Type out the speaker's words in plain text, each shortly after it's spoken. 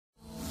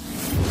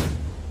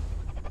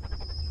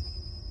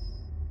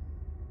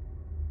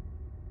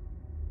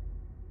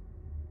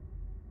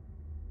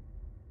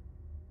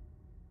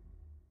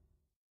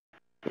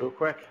Do it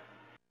quick.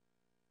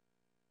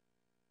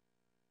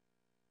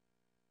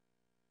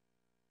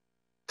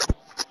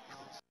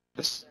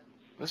 This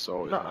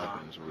always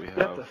happens where we Get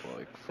have the,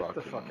 like get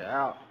the fucking. fuck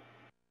out.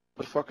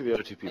 The fuck are the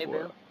other two people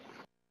Hey, at?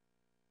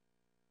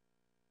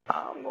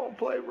 I'm gonna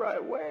play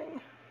right wing.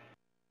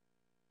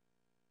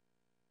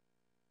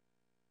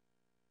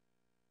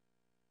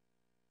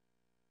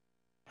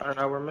 I don't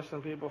know, we're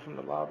missing people from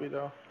the lobby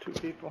though. 2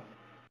 people.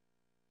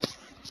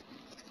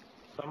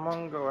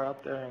 Someone go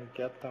out there and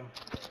get them.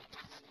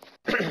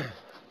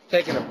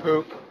 Taking a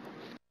poop.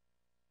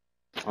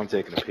 I'm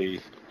taking a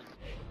pee.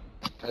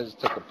 I just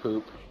took a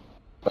poop.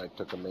 But it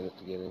took a minute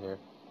to get in here.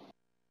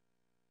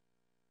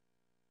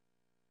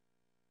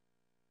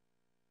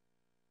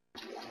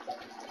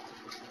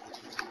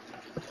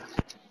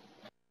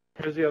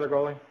 Here's the other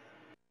goalie.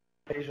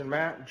 Asian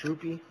Matt,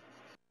 Droopy.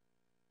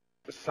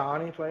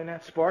 Sonny playing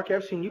that. Spark,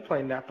 I've seen you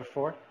playing that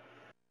before.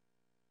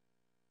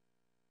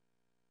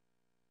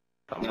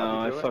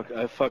 No,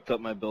 I fucked up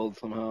my build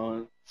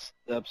somehow. It's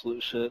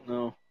absolute shit.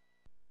 No.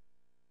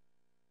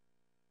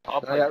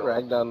 I got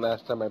ragged on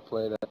last time I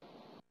played it.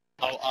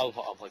 I'll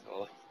play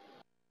goalie.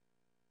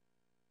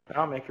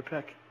 I'll make your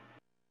pick.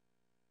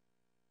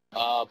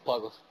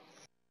 Plugless.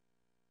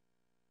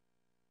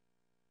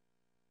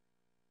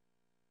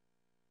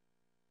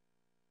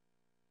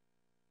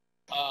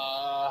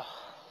 Why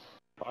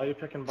are you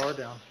picking bar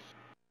down?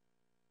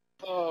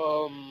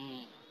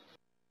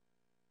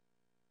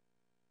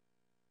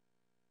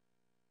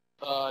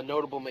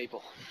 Notable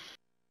maple.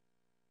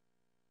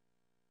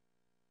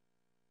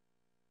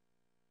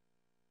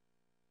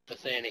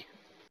 Bassani.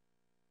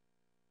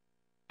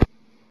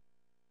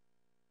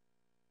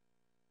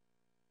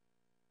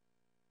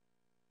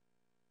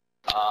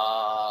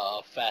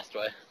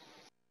 Fastway.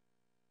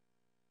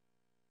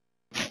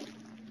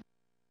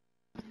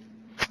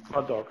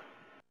 Mud Dog.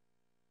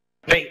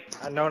 Nate,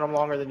 I've known him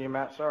longer than you,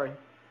 Matt. Sorry.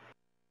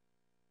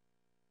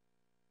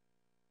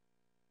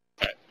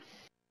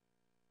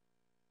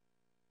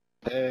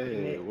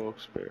 Hey,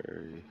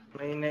 Wilkes-Barre.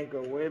 Me and Nate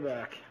go way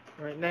back.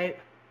 Right, Nate?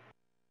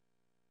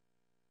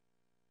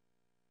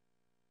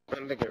 I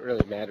don't think it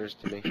really matters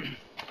to me.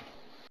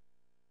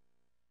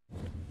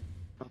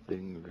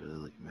 Nothing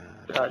really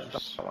I matters.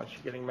 just don't want you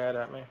getting mad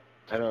at me.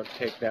 I don't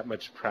take that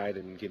much pride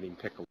in getting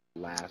picked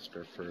last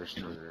or first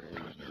or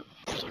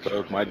anything.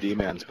 Look, my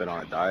D-man's been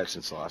on a diet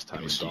since the last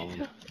time he saw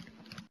him.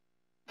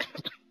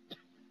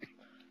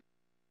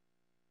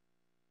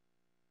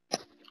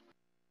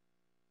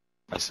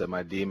 I said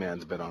my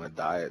D-man's been on a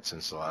diet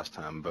since the last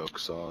time Boke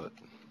saw it.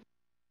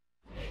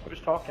 Who's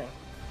talking?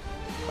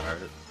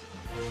 Alright.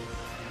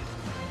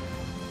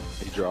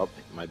 He dropped,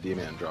 my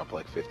D-man dropped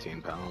like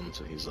 15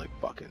 pounds and he's like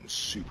fucking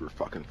super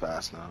fucking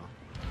fast now.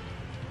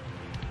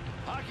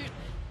 Hockey.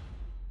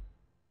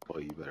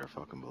 Well, you better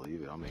fucking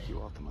believe it. I'll make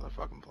you off the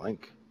motherfucking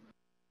plank.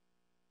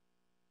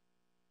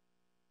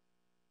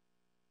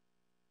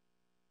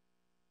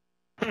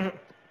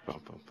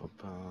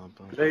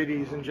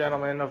 Ladies and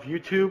gentlemen of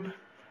YouTube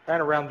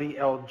and around the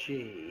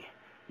LG.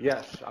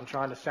 Yes, I'm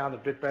trying to sound a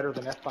bit better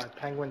than F5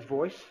 Penguin's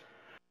voice.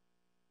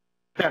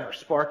 Center,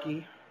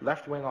 Sparky.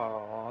 Left wing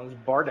on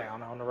bar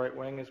down. On the right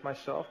wing is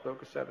myself,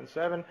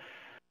 Boca77.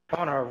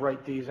 On our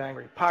right D is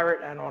Angry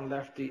Pirate. And on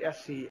left D,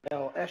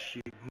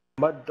 SCLSU.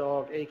 Mud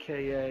Dog,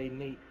 a.k.a.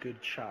 Nate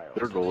Goodchild.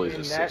 Their goalie's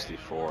a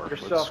 64.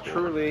 Yourself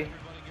truly,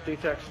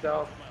 D-Tech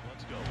Stealth.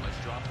 Let's go. Let's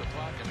drop the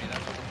puck. I mean,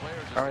 that's what the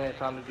players I only had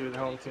time to do the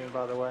home team,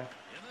 by the way.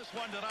 In this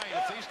one tonight,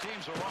 if these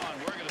teams are on,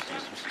 we're going to see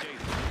some skating.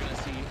 We're going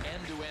to see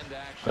end-to-end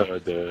action.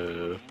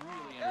 Really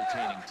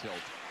entertaining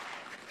tilt.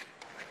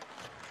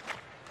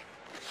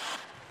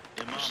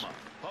 Imama.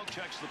 Poke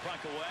checks the puck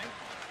away.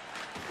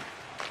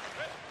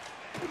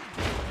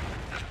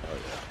 Oh,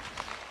 yeah.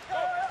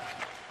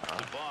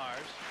 To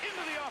Bars.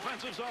 Into the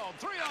offensive zone.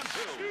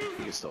 3-on-2.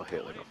 He can still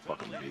hit like a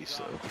fucking beast,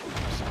 though.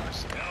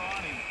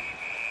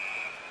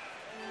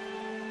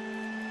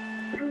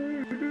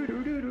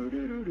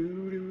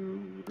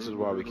 This is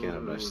why we can't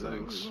have nice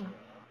things.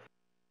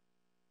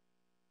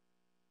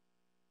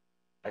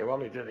 You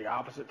want me to do the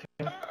opposite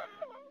team?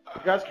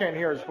 You guys can't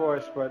hear his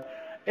voice, but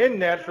in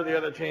net for the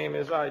other team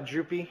is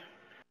Droopy.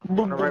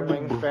 On the right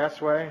wing,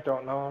 Fastway.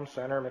 Don't know him.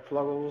 Center,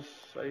 McPluggles.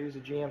 I use a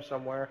GM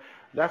somewhere.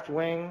 Left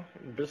wing,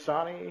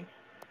 Bassani.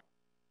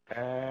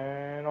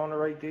 And on the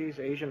right D is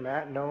Asian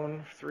Matt,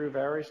 known through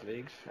various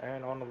leagues.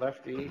 And on the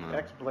left D,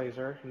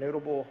 ex-Blazer,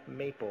 notable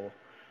Maple.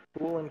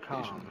 Cool and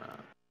calm. Asian Matt.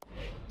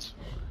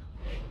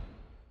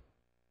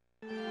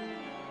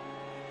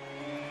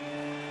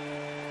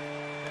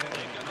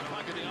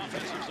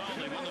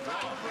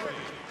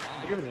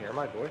 You can hear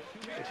my voice.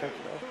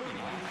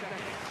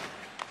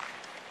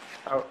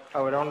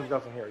 Oh, it only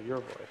doesn't hear your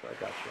voice. I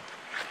got you.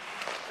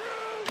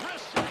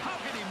 How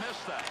can he miss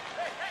that?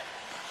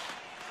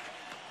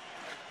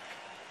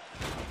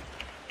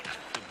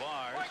 To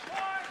Bars.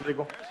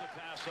 Legal. There's a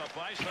pass up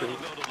ice. That'll go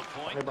to the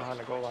point. They're behind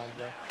the goal line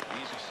there.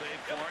 Easy save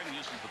for him.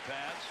 Uses the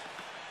pads.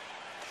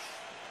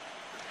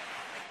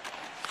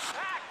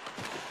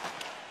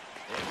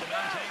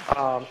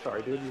 I'm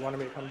sorry, dude. You wanted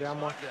me to come down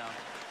more?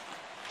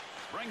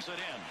 Brings it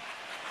in.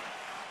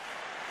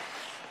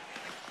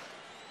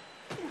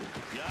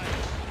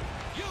 Yikes.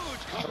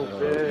 Huge Oh, goal.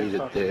 big eat a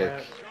fucking dick.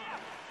 hit.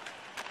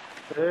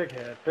 Big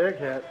hit, big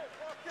hit.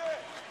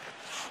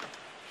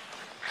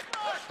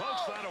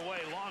 Pokes that away,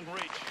 long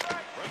reach.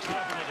 Breaks it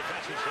up in the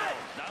defensive zone.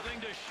 Nothing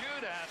to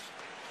shoot at.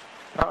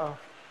 Uh-oh.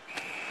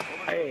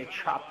 Hey,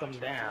 chopped them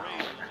down.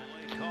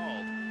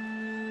 Called.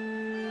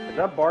 Is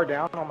that bar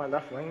down on my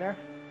left wing there?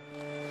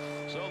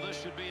 So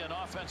this should be an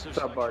offensive.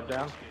 What's up, bar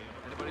down?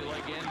 Anybody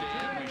like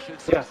end-to-end? We should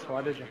see Yes,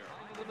 why did you?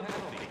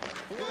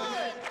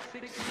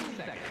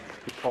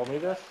 You told me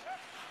this?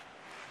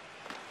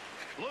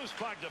 loose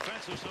puck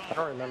defensive zone. I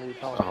don't remember you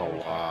telling me. Oh,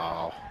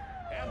 wow.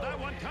 And that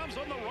one comes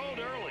on the road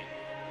early.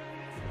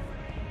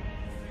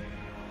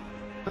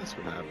 That's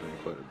been happening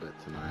quite a bit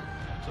tonight.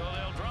 So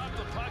they'll drop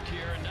the puck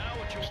here, and now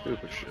what you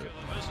Stupid want shit. to the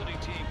visiting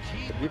team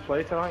keep Did you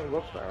play tonight in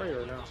Wilkes-Barre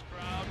or no? this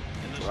crowd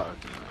in this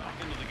Fuck. back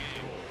into the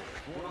game.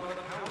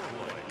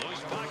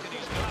 Loose puck, and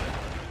he's got it.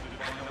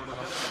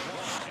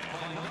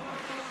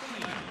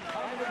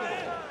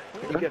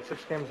 You get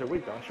 6 games a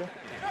week, don't you?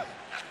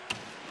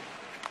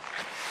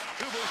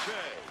 To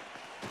Boucher.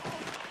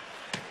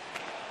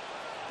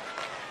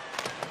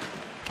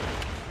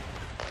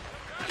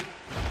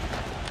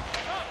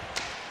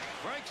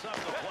 Breaks up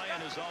the play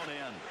in his own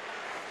end.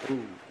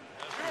 Ooh.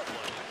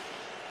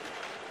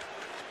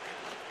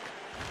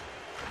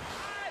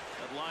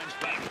 That line's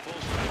back to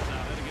full strength now.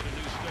 Had to get a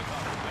new stick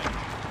off the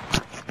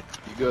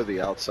bench. You go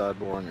the outside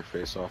more on your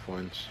face-off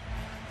wins.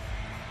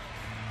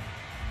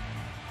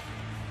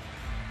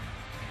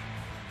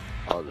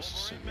 I'll just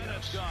assume 4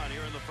 minutes yes. gone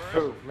here in the first.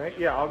 Oh, mate,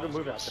 yeah, I'll go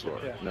move out there.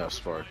 Sparky. Yeah. No,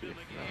 Sparky. The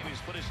game. No. He's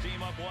put his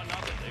team up 1-0.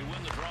 They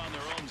win the draw in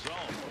their own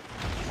zone.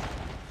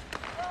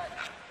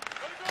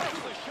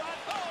 The shot.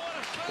 Oh, what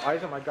a save. Why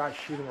isn't my guy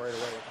shooting right away?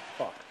 What the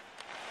fuck?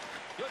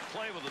 Good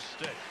play with the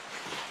stick.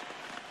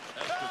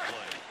 That's good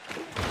play.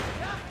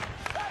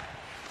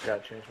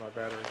 Gotta change my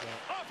batteries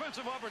out.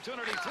 Offensive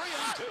opportunity,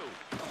 3-on-2.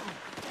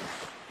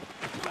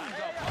 Back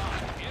up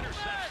high.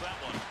 Intercepts that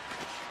one.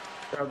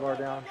 Grab bar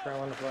down,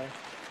 trailing the play.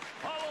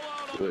 All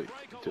alone on Do the it.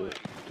 breakaway. Do it.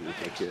 Do it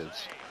for the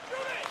kids.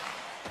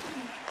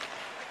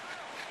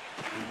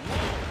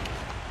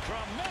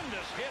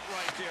 Tremendous hit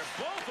right there.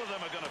 Both of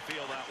them are going to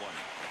feel that one.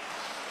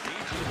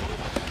 Needs to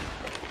move it.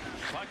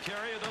 Puck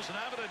carrier doesn't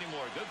have it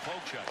anymore. Good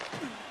poke check.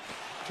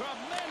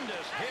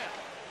 Tremendous hit.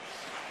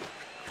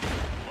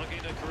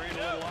 Looking to create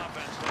a little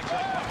offense. Takes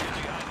that puck in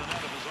behind the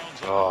net of his own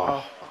zone.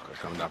 Oh, fuck. I'm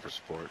coming down for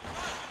support.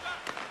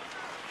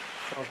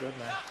 Oh, good,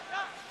 man.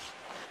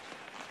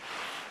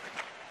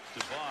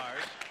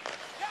 DeVars.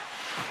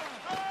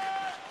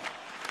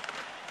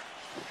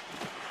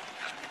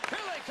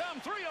 Here they come.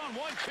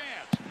 3-on-1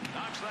 chance.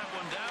 Knocks that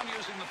one down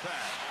using the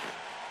pass.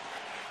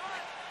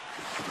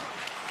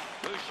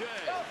 Boucher.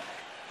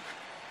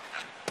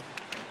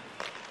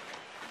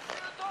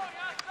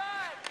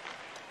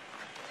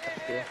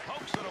 Yeah.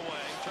 Pokes it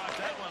away. Chalked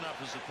that one up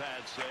as a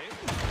pad save.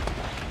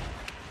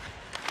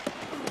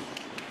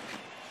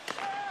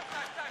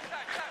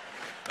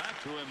 Back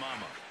to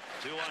Imama.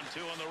 2-on-2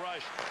 on the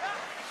rush.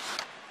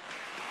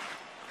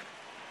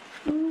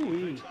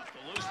 Ooh-wee. Picks up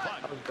the loose puck.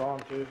 I was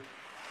gone, too.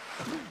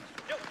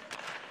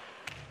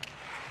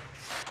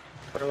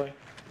 Really?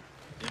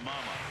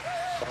 Imama.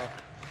 Fuck.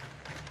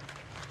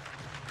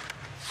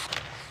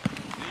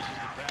 Uses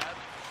the pad.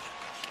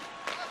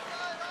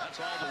 That's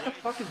all the What way. the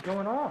fuck is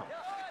going on?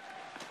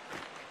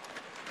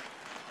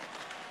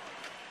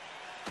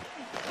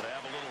 Gotta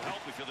have a little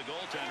help if you're the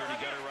goaltender, and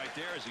he got it right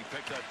there as he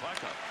picked that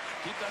puck up.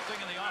 Keep that thing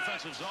in the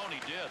offensive zone. He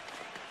did.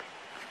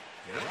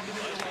 Less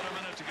than a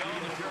minute to go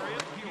in the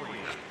period.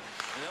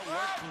 And they'll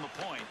work from the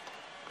point.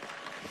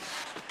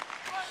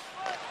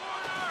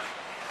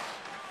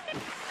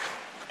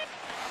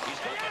 He's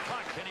got the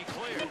puck. Can he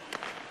clear?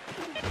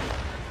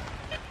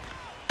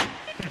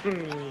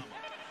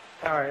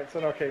 All right, it's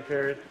an okay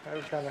period. That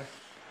was kind of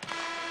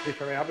easy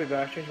for me. I'll be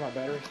back. Change my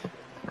batteries. This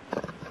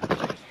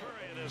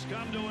period has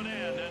come to an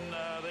end, and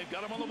they've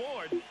got him on the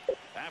board.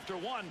 After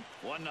 1-0.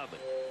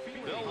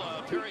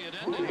 Bill, period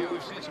ended here.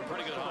 We've seen some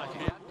pretty good hockey.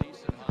 Yeah,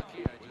 decent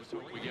hockey. I just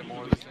hope we get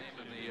more of the same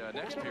in the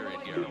next period,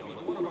 Gary.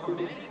 One of our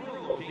many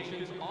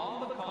locations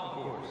on the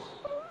concourse.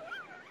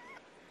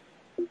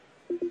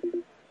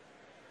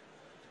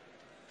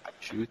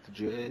 Shoot the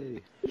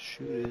J.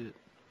 Shoot it.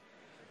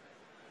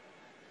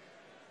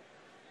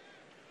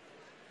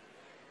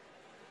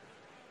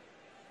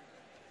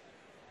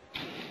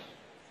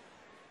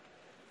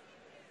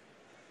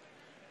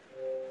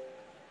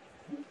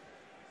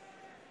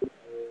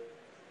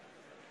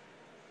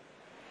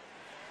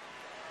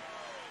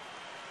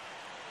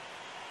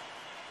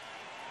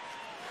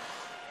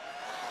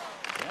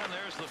 And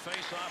there's the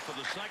face-off for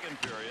the second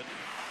period.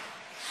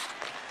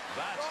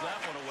 Bats that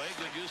one away.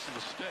 Good use of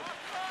the stick.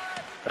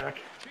 Back.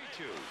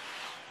 Chichu.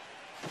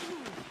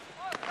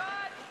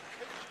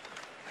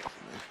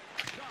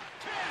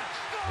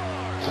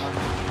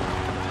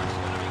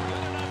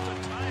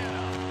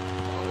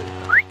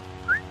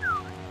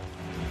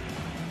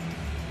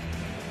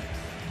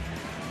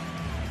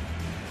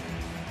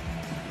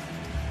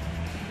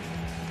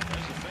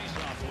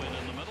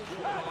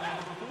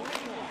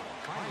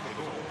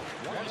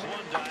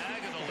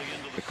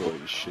 Pickle,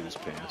 you shit his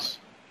pants.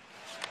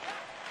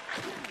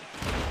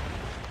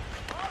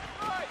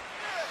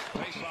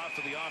 Face off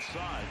to the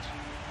offsides.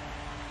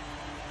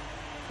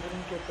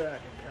 Didn't get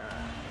back in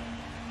time.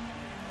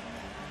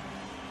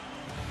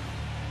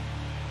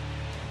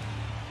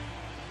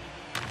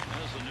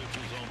 There's a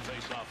neutral zone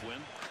face-off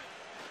win.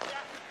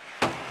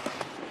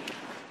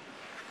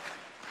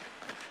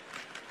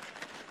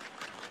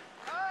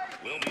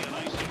 Will be an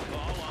icing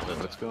call on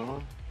What's going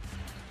on?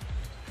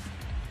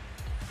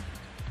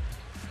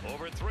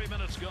 Over 3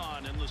 minutes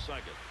gone in the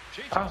second.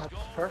 Oh, that's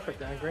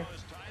perfect, Angry.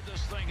 Has tied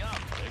this thing up.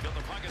 They've got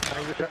the puck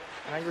at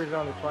Angry's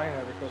only playing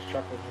there because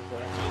Chuckles is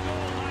there.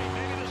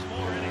 maybe there's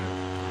more in him.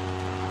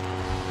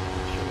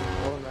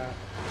 More than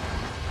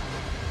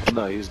that.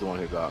 No, he's the one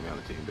who got me on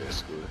the team,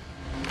 basically.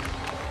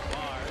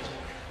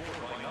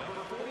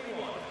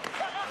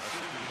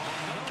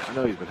 I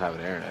know he's been having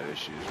internet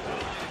issues,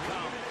 but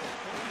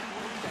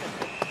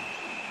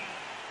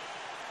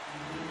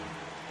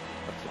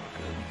that's not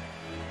good.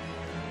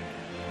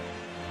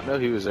 I know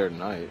he was there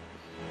tonight.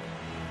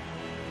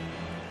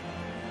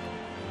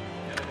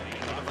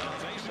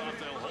 Face-off,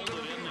 they'll hold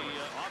it in the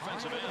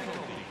offensive end.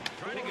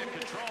 Trying to get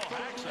control.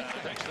 Hacks that.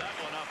 Picks that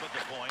one up at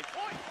the point.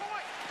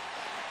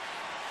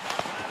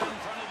 Knocked that in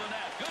front of the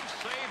net. Good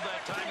save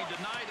that time. He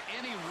denied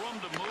any room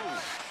to move.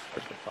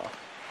 There's the talk.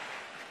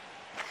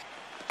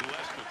 To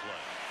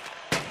Escoclay.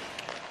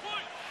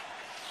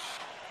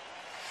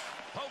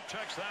 Pope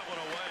checks that one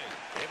away.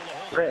 Able to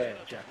hold Red it at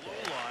the jacket.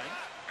 blue line.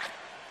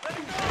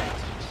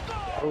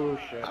 Oh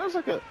shit. I was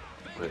like a...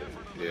 Wait,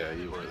 yeah,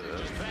 you were there.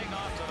 Just paying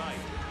off tonight.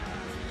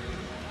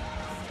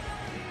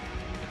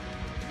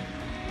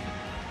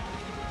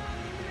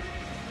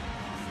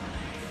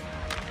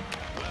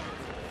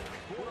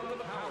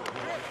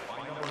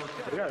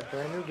 We got a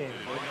brand new game.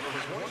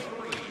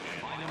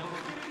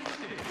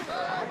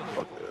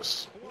 Fuck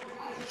this.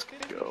 Let's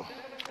go.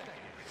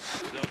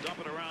 They'll dump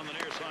it around the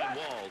near side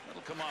wall.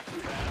 That'll come off the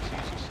pass.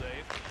 Easy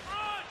save.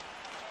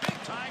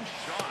 Big time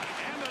shot.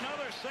 And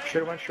another save.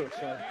 Should've went short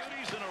side.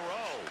 Beauties in a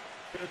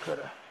row.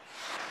 Coulda.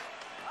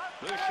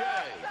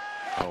 Boucher.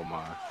 Oh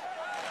my.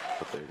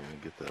 But they're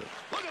gonna get that.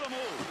 Look at the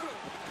move.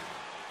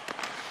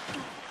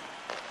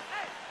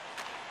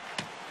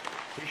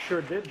 He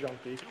sure did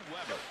jump deep. To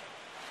Weber.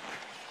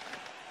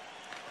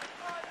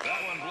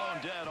 That one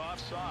blown dead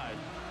offside.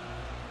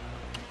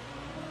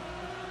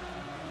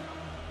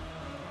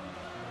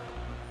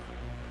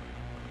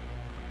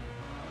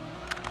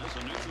 That's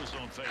a neutral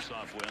zone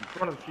face-off win.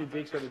 One of the few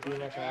beaks that the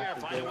D-neck can Yeah,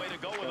 actually find a do. way to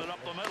go with it up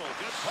the middle.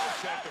 Good poke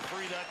check to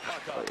free that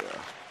puck Oh up.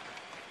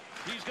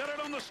 yeah. He's got it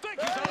on the stick.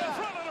 He's out in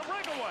front of the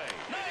breakaway.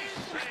 Nice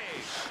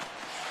save.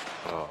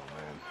 Oh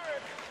man.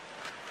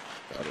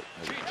 Got it.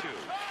 Chichu.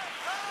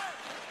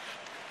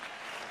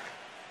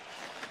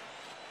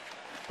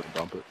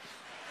 Dump it.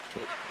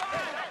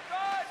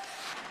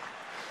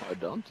 I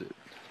dumped it.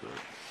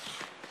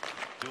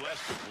 To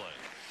Escoclay.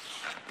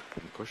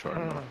 Didn't push hard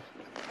enough.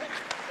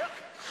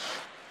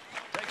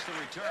 Takes the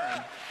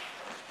return.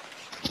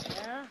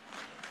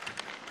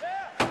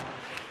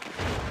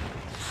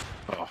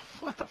 Oh,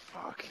 what the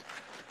fuck?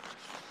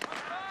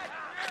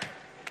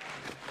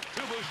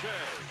 To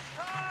Boucher.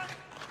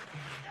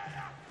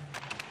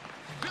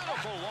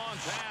 Beautiful long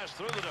pass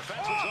through the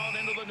defensive zone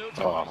into the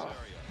neutral ice area.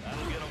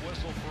 That'll get a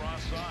whistle for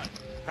offside.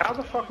 How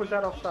the fuck was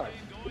that offside?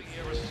 Going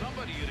here is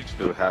somebody you'd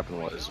expect. What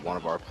happened was one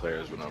of our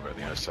players went over at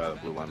the other side of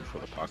the blue line before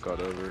the puck got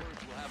over. Will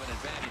have an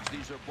advantage.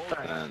 These are both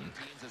And,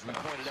 teams, as we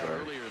pointed out sorry.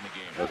 earlier in the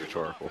game. That was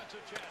rhetorical.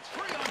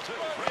 3-on-2.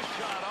 Great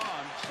shot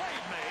on.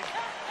 Save made.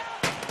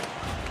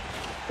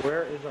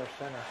 Where is our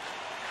center?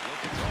 Will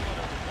control it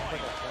at the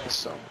point. It's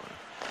somewhere.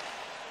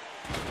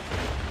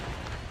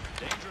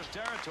 Dangerous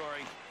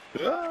territory.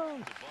 Ah.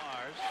 To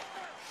Bars.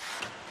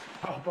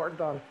 Oh, Bart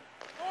done.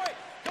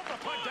 Put the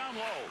puck down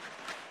low.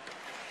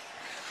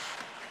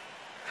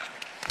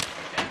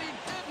 And he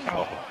didn't.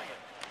 Oh.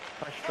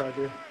 Nice try,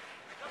 dude.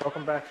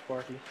 Welcome back,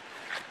 Sparky.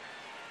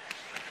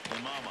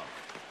 Mama.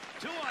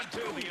 2-on-2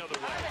 the other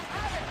way.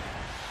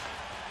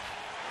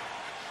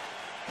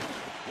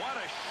 What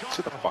a shot.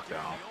 Sit the fuck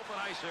down. The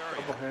open ice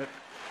Double area. hit.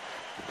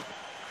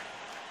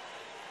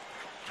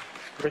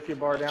 Griffey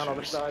bar down on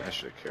the side. I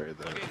should have carried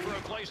that. Looking for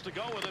a place to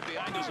go with it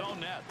behind his own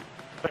net.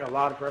 Putting a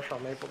lot of pressure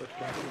on Maple this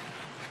game.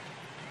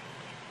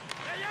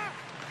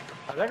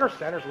 I think our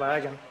center's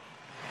lagging.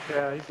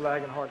 Yeah, he's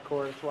lagging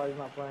hardcore. That's why he's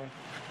not playing.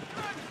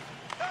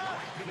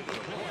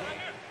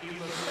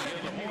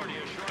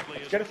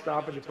 Let's get a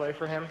stoppage to play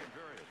for him.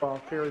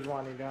 Well, Perry's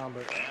winding down,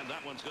 but And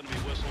that one's going to be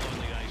whistled on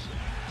the ice.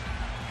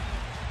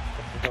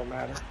 it don't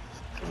matter.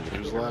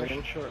 Who's We're lagging?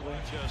 in shortly.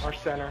 Our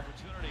center,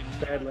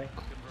 badly.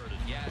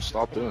 Yeah,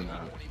 Stop doing that.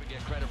 won't even get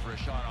credit for a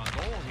shot on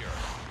goal here.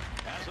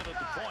 Has it at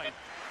the point.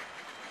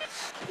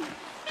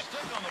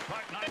 Stick on the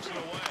puck, knocks it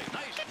away.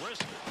 Nice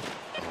wrist.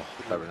 Oh,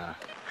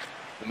 Tabernacle.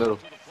 The middle.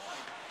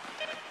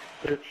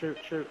 Shoot, shoot,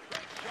 shoot.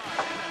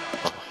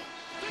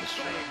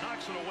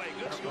 Knocks it away.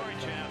 Good scoring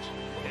chance.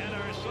 And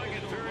our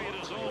second period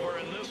is over,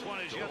 and this one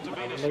is yet to be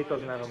decided. Nate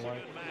doesn't have him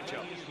right.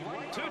 Matchup.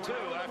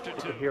 2-2 after He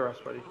two. could hear us,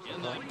 but he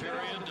In that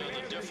period,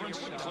 the difference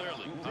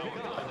clearly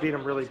I beat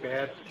him really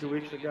bad 2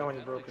 weeks ago and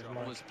he broke his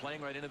mind. Was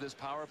playing right into this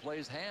power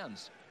play's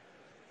hands.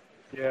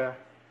 Yeah.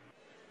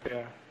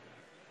 Yeah.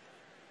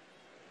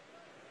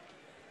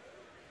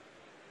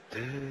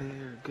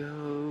 There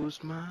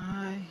goes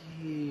my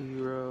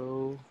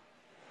hero.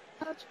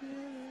 That's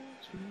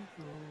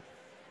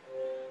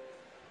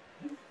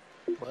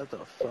what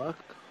the fuck?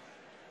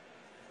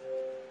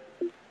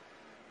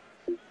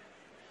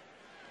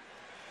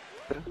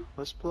 Yeah,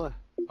 let's play.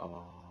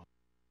 Oh.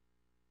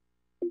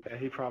 Yeah,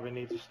 he probably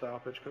needs a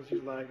stoppage because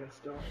he's lagging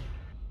still.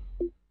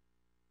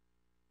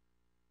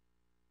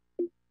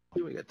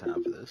 Do we got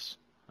time for this?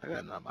 I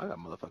got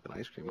motherfucking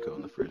ice cream cone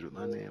in the fridge with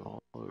my name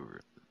all over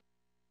it.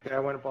 Yeah, I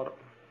went and bought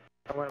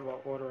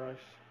water ice.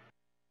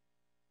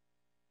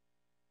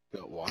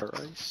 Got water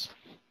ice?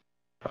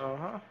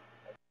 Uh-huh.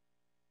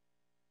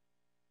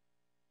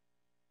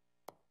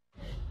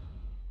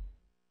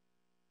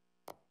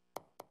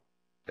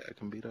 Dad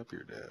can beat up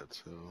your dad,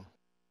 so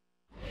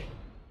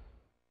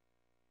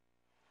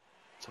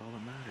that's all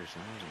that matters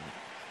now, isn't it?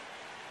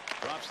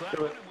 Drops that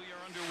one, and we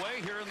are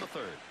underway here in the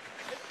third.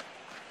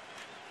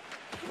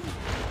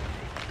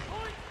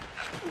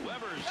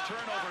 Weber's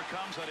turnover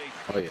comes at a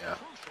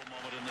crucial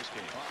moment in this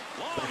game.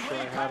 Make sure I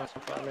had him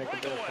if I make a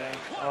bit of pass.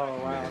 Oh,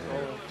 wow.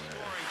 Goal.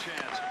 Scoring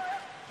chance.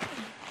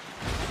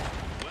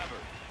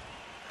 Weber.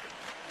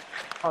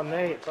 Oh,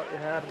 Nate, thought you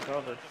had him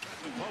covered.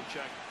 Poke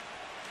check.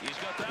 He's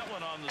got that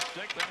one on the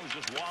stick. That was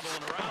just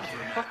wobbling around for a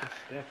minute. Fucking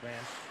stiff,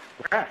 man.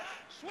 Ref.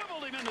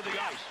 Swiveled him into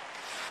the ice.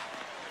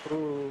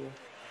 Ooh.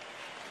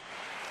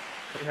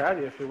 He had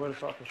you if he would have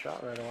fucking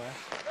shot right away.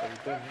 But he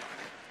didn't.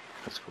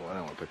 That's cool. I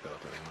don't want to pick that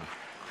up anymore.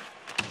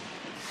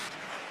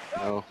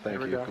 No, thank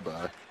you. Go.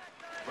 Goodbye.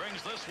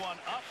 Brings this one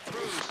up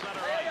through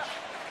center ice.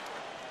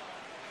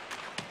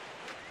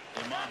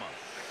 Imama.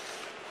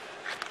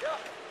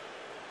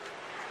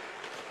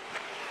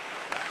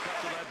 Back up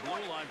to that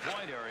blue line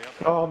point area.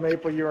 Oh,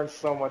 Maple, you're in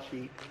so much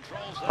heat.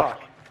 Controls that Fuck.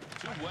 one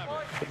to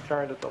Weber. He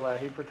turned it to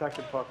left. He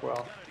protected puck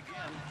well.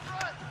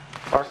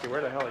 Parky,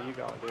 where the hell are you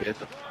going, dude? Get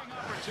the fuck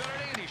out.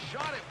 Opportunity, and he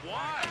shot it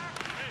wide.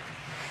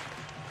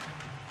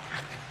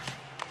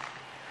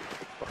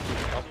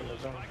 Up in the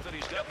zone. Like that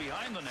he's got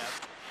behind the net.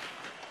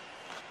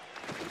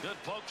 Good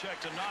poke check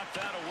to knock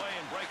that away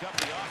and break up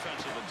the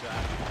offensive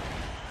attack.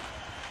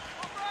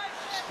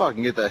 Just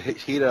fucking get the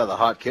heat out of the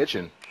hot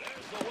kitchen.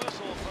 There's the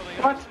whistle for the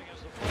What? icing as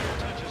the player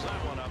touches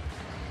that one up.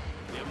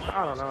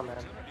 I don't know, man.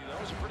 That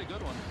was a pretty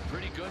good one.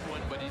 Pretty good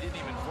one, but he didn't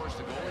even force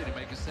the goalie to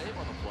make a save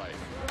on the play.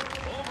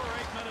 Over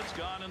 8 minutes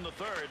gone in the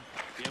third.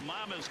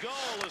 Imama's goal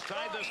has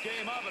tied this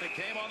game up, and it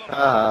came on the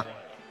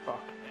Fuck.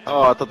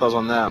 Oh, I thought that was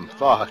on them.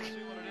 Fuck. See what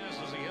it is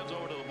as he heads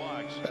over to the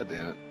box. God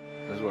damn it.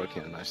 That's what I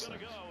can. Nice Gonna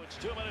thing. go. It's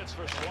 2 minutes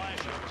for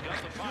Schleicher. He's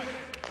got the puck.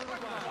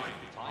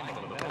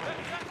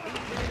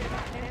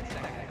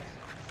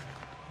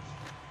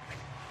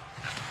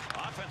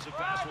 Offensive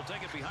pass will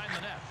take it behind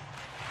the net.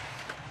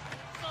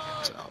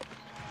 It's out.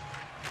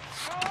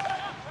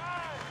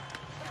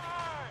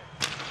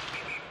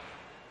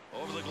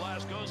 Over the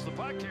glass goes the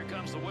puck. Here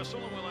comes the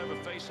whistle, and we'll have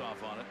a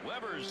face-off on it.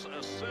 Weber's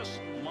assist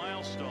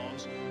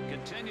milestones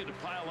continue to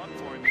pile up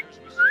for him. Here's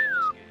we see in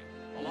this game.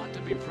 A lot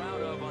to be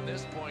proud of on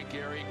this point,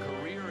 Gary.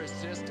 Career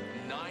assist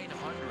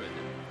 900.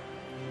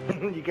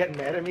 You getting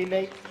mad at me,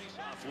 Nate?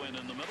 Face-off win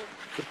in the middle.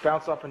 Just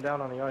bounce up and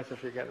down on the ice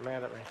if you're getting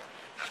mad at me.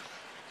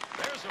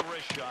 There's a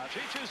wrist shot.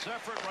 Cheech's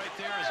effort right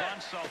there is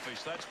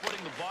unselfish. That's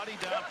putting the body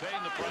down,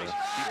 paying the price.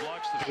 He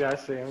blocks the Yeah, I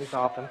see him. He's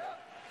hopping.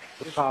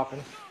 He's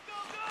hopping.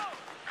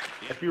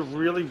 If you're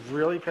really,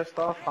 really pissed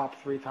off, hop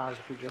 3 times.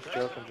 If you're just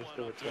joking, just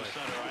do it through twice.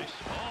 center ice.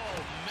 Oh,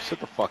 man. Sit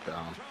the fuck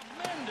down.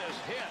 Tremendous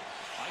hit.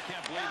 I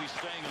can't believe he's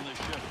staying on this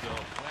shift,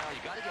 though. Well,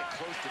 you got to get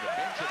close to the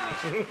bench at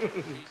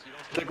least.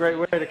 It's a great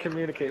way to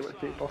communicate with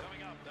people.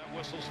 Coming up, that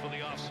whistle's for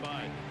the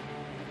offside.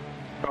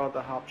 Call it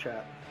the hop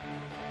chat.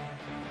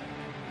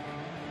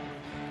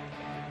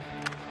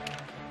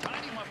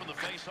 Tied him up in the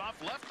face-off,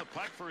 left the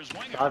puck for his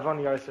winger. Dive on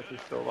the ice if you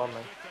still love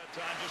me. That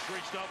time just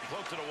reached out and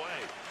poked it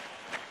away.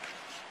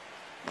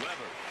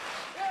 Weber.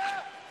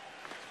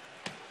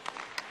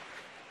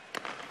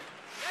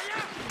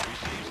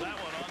 Receives that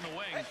one on the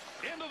wing.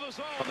 Into the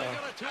zone. They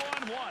got a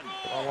 2-on-1.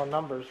 1-1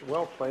 numbers.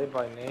 Well played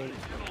by Nate.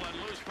 Little and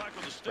loose puck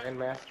with the stick.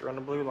 Grandmaster on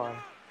the blue line.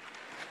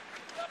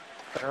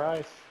 Center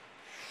ice.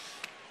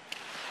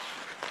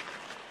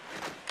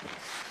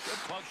 Good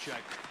poke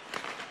check.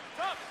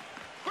 Up.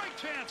 Great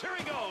chance. Here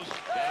he goes.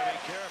 Gotta be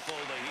careful.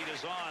 The heat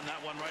is on.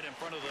 That one right in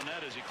front of the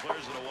net as he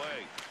clears it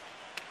away.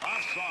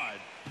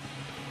 Offside.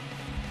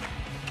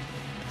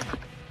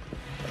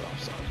 That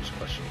offside was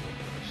questionable.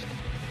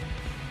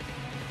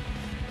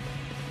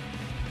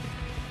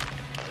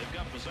 They've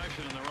got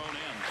possession in their own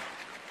end.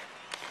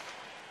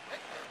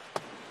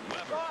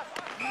 Weber.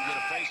 You get a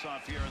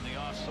face-off here in the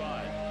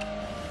offside.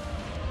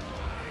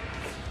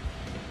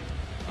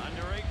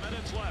 Under 8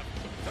 minutes left.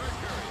 Third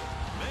period.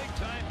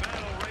 Big-time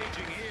battle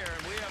raging here,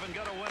 and we haven't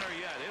got a winner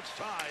yet. It's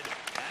tied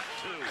at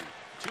 2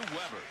 to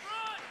Weber.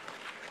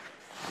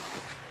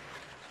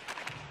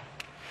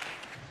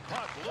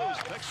 Puck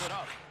loose, picks it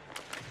up.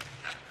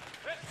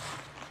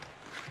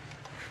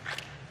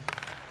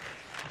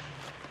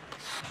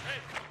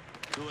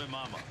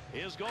 mama.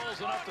 His goal's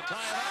enough to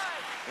tie it up,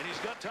 and he's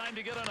got time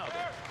to get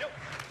another.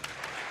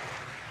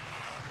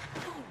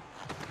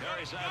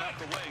 Carries that up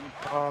the wing.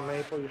 Oh,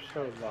 Maple, you're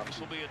so lucky. This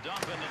will be a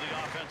dump into the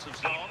offensive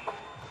zone.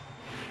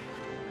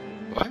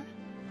 What?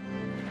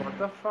 What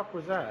the fuck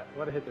was that?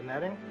 What, it hit the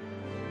netting?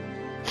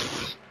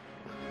 There's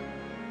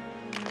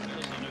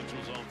the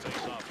neutral zone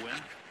face-off win.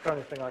 The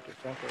only thing I could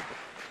think of.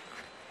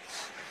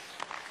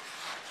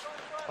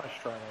 Let's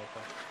try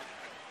anything.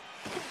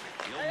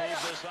 He'll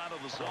move this out of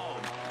the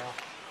zone.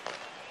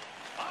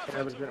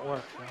 Yeah, but it didn't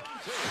work.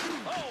 So.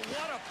 Oh,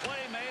 what a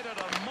play made at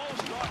a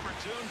most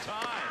opportune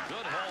time.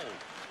 Good hold.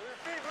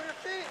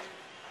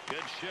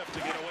 Good shift to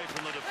get away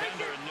from the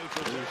defender in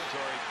neutral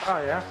territory.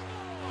 Oh, yeah?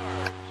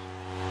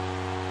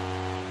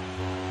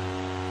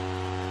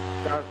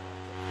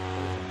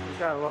 You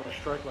gotta love a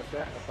strike like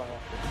that in the final.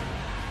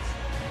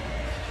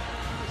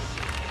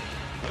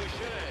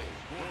 Boucher.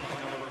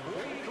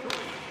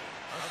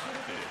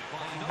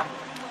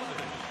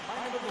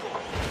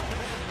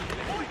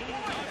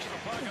 Knocks the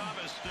puck off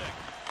his stick.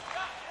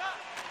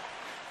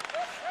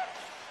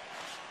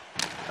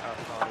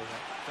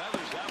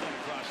 Feathers that one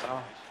across the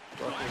ice.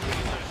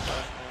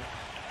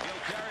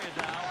 He'll carry it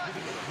down.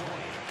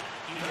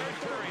 Third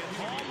period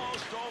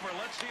almost over.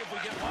 Let's see if we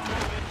get one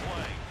more big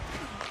play.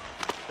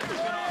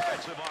 There's an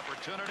offensive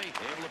opportunity.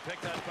 Able to pick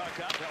that puck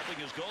up, helping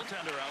his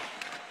goaltender out.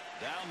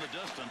 Down the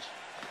distance.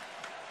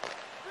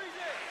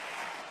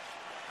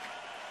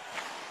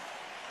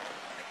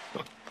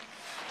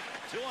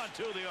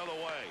 2-on-2 the other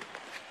way.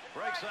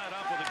 Breaks that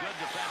up with a good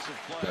defensive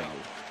play.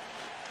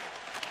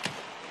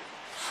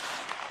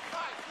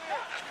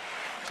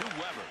 To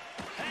Weber.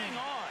 Hang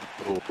on.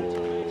 Oh.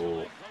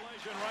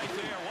 Collision right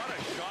there. What a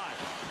shot.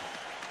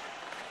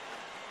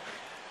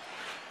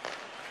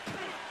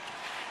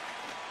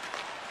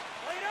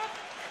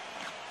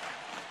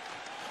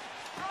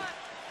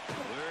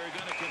 We're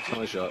going to continue.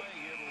 Nice shot.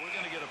 Here, but we're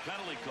going to get a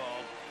penalty call.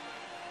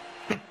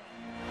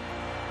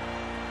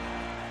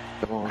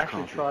 Come on,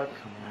 Actually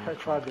I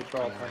tried to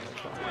draw a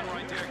penalty. Win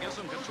right there. Gets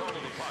some control of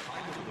the puck.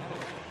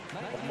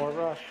 One more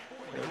rush.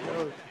 There it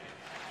goes.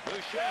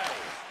 Boucher.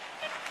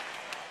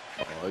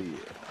 Oh, yeah.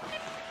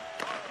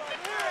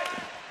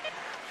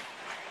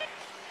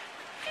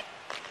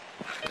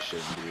 That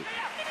shouldn't be it.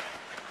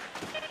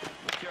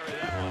 Carry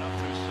that one up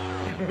through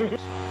center.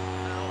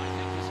 I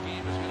think this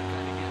game is going to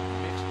kind of get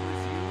mixed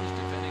reviews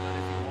depending on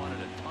if you wanted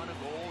a ton of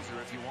goals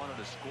or if you wanted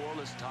a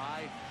scoreless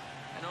tie.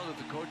 I know that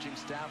the coaching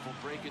staff will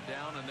break it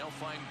down and they'll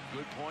find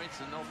good points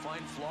and they'll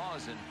find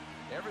flaws in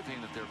everything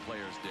that their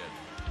players did.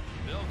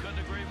 Bill couldn't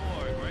agree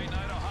more. Great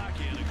night of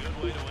hockey and a good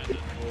way to end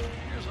it.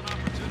 Here's an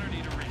opportunity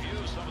to review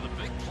some of the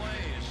big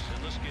plays in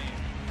this game.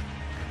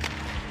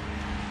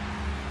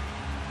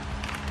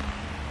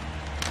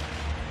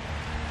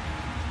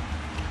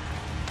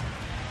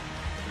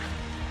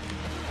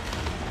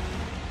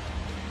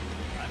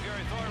 I'm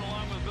Gary Thorne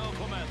along with Bill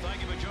Clement.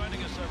 Thank you for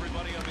joining us,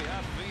 everybody. On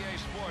behalf of EA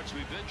Sports,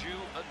 we bid you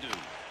adieu.